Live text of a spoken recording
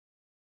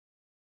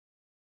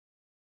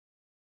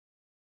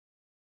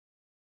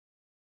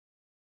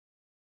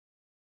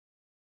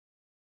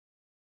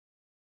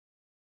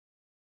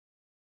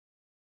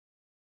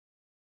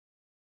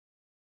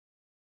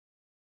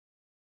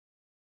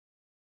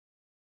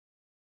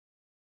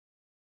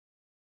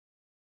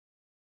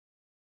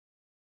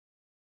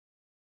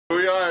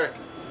We are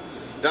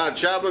down at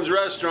Chaplin's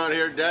Restaurant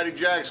here, Daddy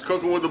Jack's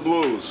Cooking with the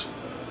Blues.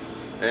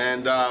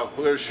 And we're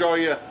going to show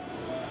you,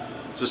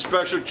 it's a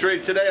special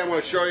treat today. I'm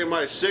going to show you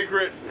my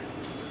secret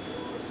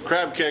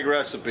crab cake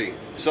recipe.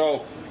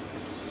 So,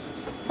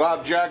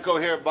 Bob Jacko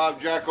here,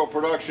 Bob Jacko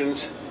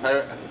Productions.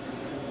 I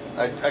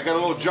got a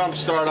little jump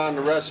start on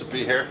the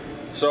recipe here.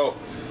 So,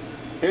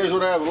 here's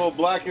what I have, a little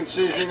blackened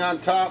seasoning on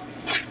top.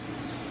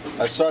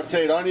 I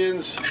sauteed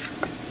onions,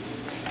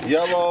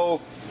 yellow,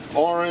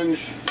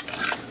 orange,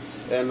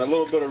 and a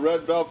little bit of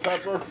red bell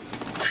pepper,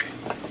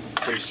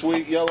 some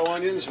sweet yellow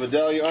onions,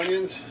 Vidalia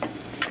onions,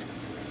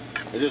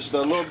 and just a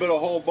little bit of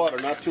whole butter,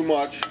 not too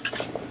much,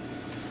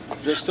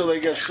 just till they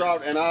get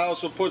soft. And I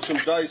also put some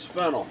diced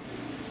fennel.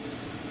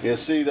 You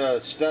see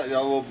the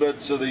little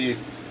bits of the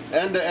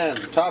end to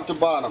end, top to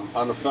bottom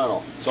on the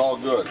fennel. It's all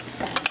good.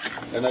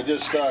 And I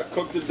just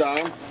cooked it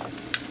down,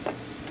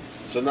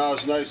 so now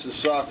it's nice and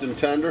soft and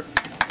tender.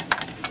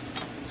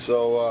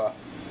 So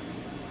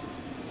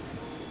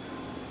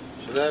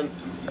then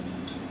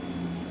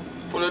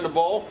put it in the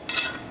bowl.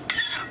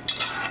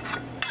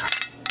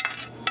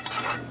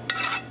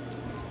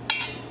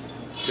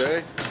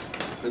 Okay,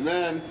 and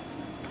then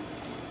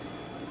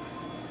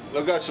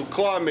I've got some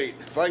claw meat.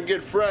 If I can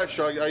get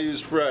fresh, I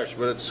use fresh,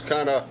 but it's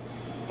kind of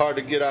hard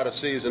to get out of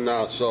season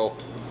now. So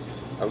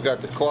I've got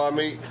the claw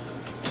meat,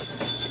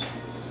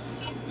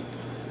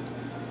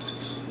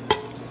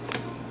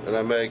 and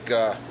I make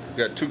got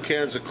 2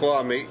 cans of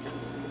claw meat.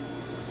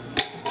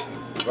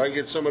 If I can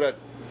get some of that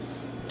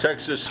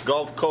Texas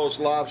Gulf Coast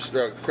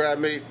lobster crab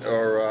meat,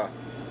 or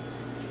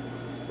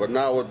but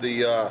now with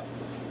the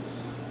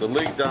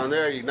leak down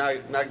there, you're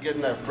not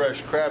getting that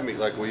fresh crab meat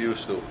like we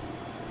used to.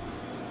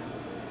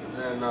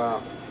 And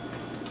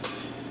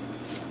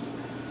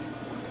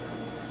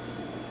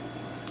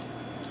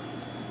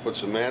put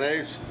some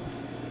mayonnaise,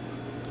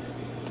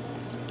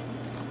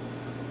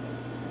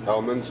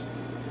 Hellmann's,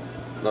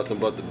 nothing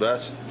but the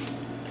best.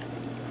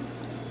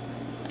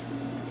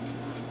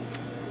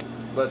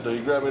 But you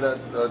grab me that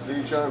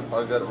Dijon?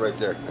 I got it right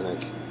there, I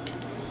think.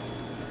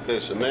 Okay,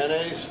 some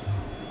mayonnaise.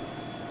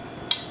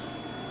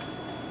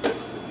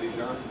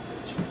 Dijon.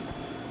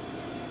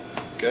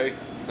 Okay,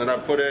 then I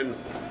put in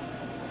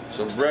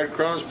some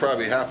breadcrumbs,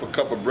 probably half a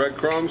cup of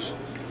breadcrumbs.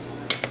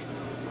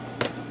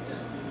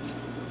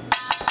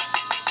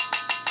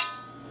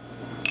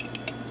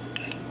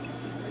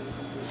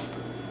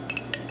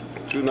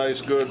 Two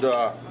nice good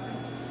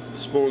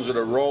spoons of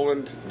the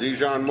Roland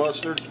Dijon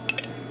mustard.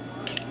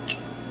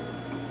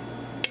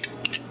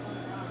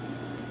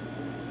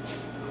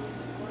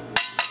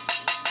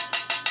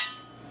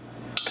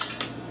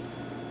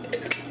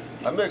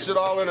 I mix it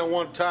all in at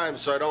one time,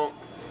 so I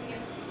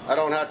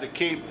don't have to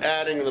keep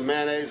adding the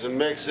mayonnaise and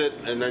mix it,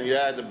 and then you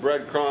add the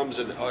breadcrumbs,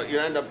 and you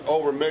end up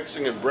over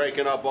mixing and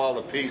breaking up all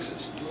the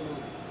pieces.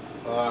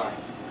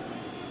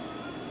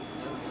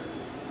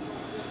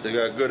 They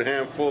got a good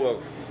handful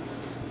of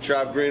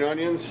chopped green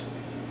onions,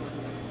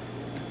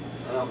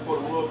 and I'll put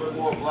a little bit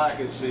more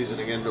blackened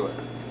seasoning into it.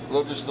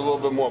 Just a little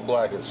bit more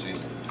blackened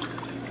seasoning.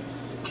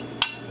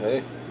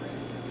 Okay.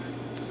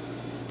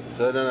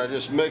 So then I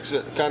just mix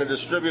it, kind of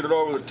distribute it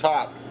over the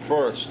top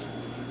first,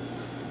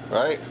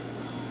 right?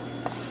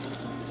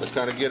 To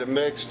kind of get it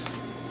mixed.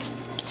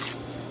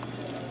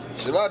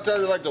 See, a lot of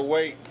times I like to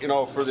wait, you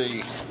know, for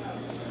the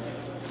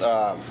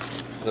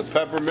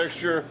pepper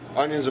mixture,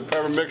 onions and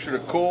pepper mixture to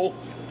cool.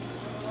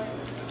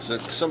 So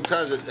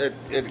sometimes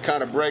it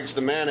kind of breaks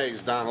the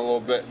mayonnaise down a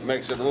little bit,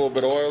 makes it a little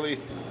bit oily,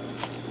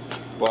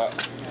 but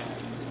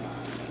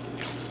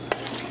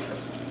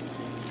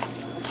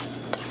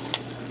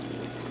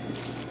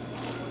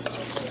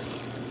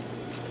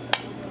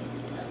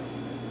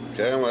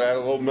okay, I'm going to add a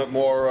little bit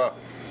more,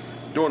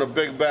 doing a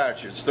big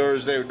batch. It's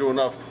Thursday, we're doing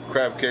enough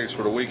crab cakes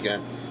for the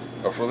weekend,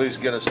 or for at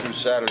least get us through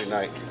Saturday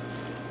night.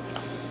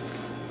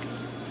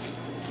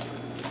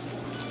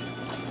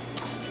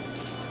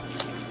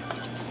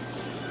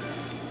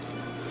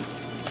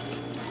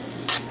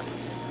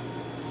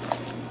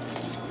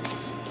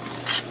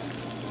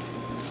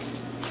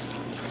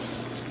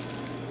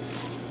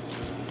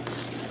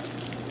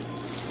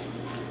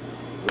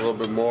 A little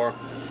bit more.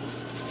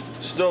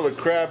 Still the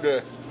crab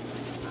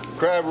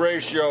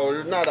ratio,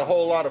 there's not a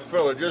whole lot of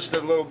filler, just a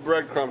little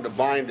breadcrumb to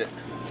bind it,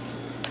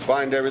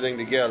 bind everything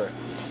together.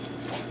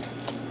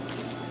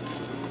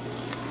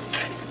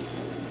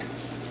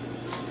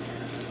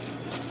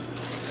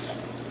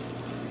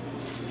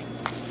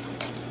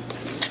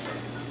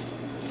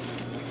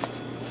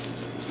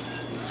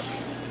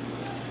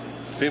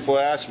 People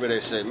ask me, they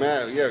say,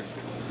 man, yeah,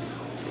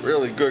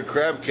 really good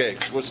crab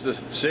cakes. What's the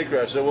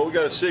secret? I said, well, we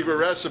got a secret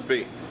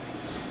recipe,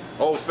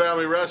 old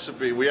family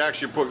recipe. We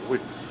actually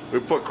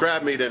put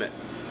crab meat in it,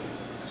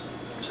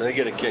 so they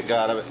get a kick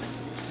out of it.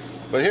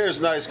 But here's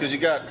nice because you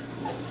got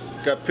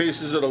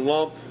pieces of the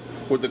lump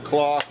with the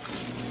claw.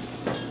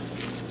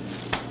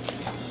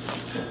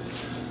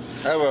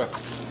 I have a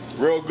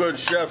real good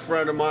chef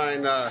friend of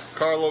mine,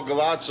 Carlo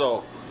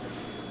Galazzo,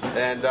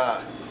 and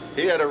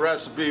he had a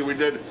recipe we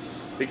did.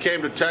 He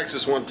came to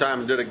Texas one time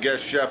and did a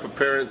guest chef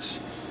appearance,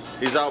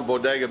 He's out in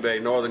Bodega Bay,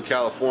 Northern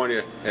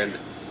California, and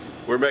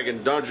we're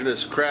making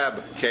Dungeness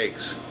crab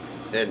cakes.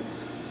 And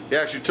he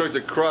actually took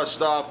the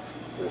crust off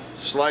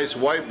sliced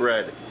white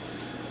bread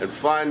and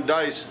fine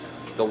diced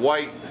the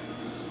white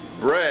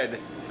bread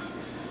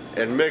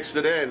and mixed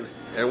it in.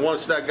 And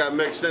once that got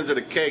mixed into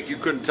the cake, you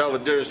couldn't tell the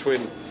difference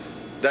between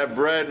that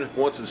bread,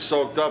 once it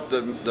soaked up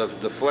the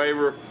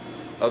flavor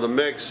of the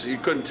mix. You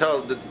couldn't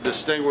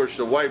distinguish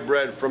the white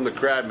bread from the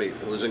crab meat.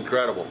 It was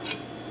incredible.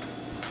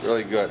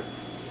 Really good.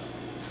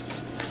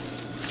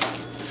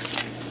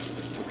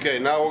 Okay,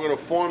 now we're going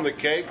to form the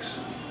cakes.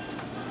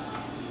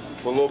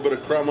 Put a little bit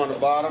of crumb on the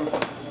bottom.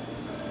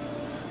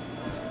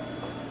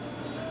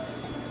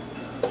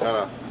 Kind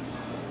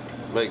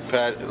of make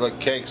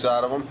cakes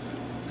out of them.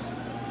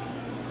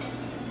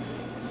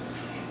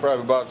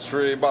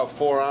 Probably about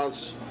 4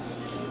 ounce.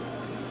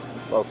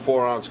 About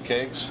 4 ounce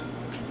cakes.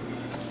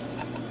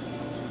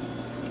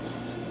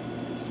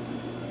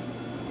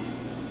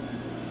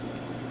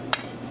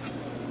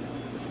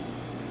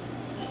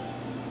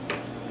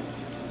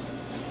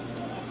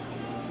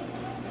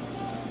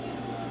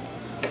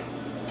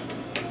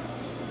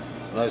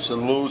 Nice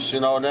and loose, you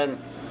know, and then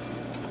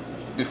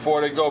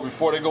before they go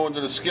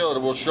into the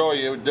skillet, we'll show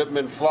you, dip them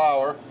in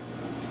flour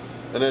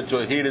and into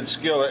a heated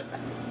skillet.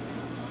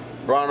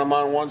 Brown them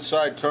on one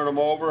side, turn them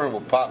over, and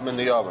we'll pop them in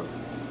the oven.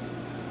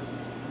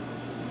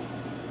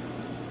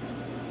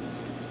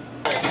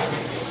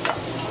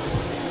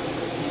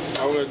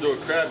 Now we're going to do a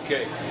crab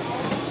cake.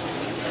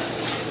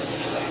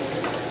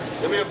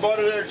 Give me a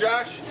butter there,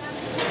 Josh.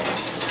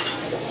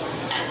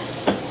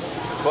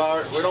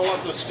 But we don't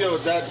want the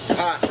skillet that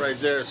hot right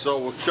there, so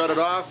we'll shut it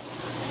off,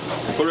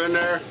 put it in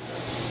there.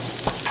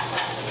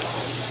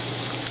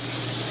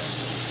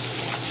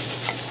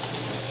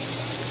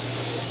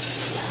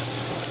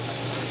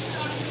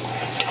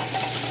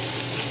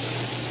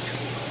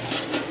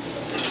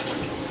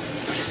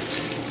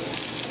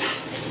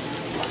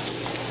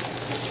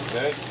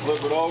 Okay,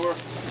 flip it over,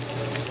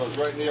 goes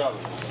right in the oven.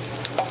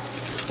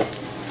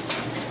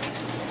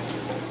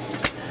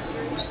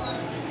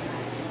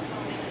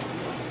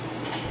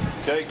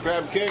 Okay,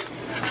 crab cake,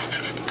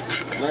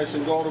 nice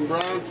and golden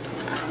brown,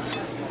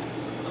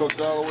 cooked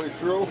all the way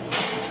through.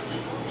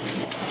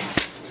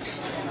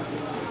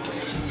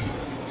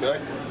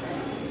 Okay,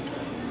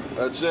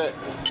 that's it,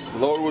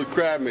 loaded with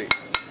crab meat.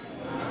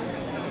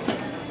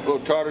 A little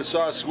tartar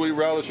sauce, sweet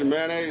relish, and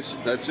mayonnaise,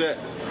 that's it.